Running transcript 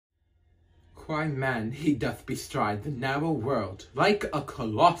Why, man, he doth bestride the narrow world like a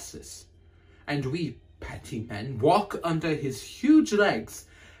colossus, and we petty men walk under his huge legs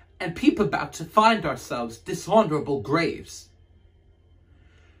and peep about to find ourselves dishonorable graves.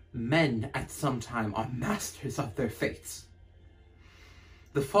 Men at some time are masters of their fates.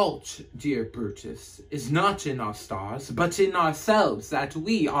 The fault, dear Brutus, is not in our stars, but in ourselves that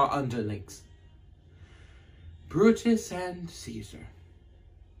we are underlings. Brutus and Caesar.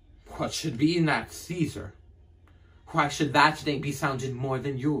 What should be in that Caesar? Why should that name be sounded more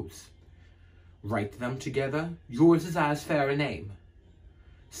than yours? Write them together, yours is as fair a name.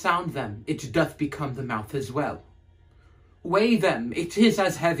 Sound them, it doth become the mouth as well. Weigh them, it is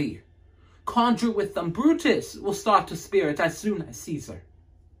as heavy. Conjure with them, Brutus will start to spirit as soon as Caesar.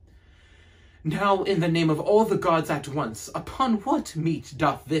 Now, in the name of all the gods at once, upon what meat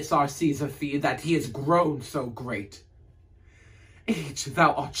doth this our Caesar feed, that he is grown so great? Age,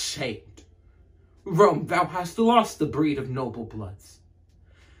 thou art shamed. Rome, thou hast lost the breed of noble bloods.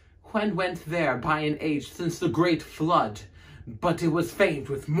 When went there by an age since the great flood, but it was famed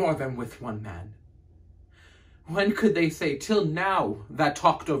with more than with one man? When could they say till now that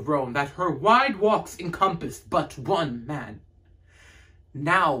talked of Rome, that her wide walks encompassed but one man?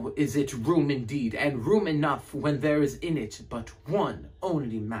 Now is it room indeed, and room enough when there is in it but one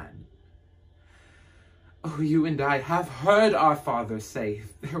only man. Oh, you and I have heard our fathers say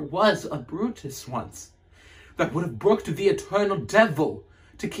there was a Brutus once that would have brooked the eternal devil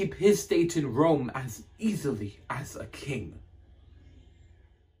to keep his state in Rome as easily as a king.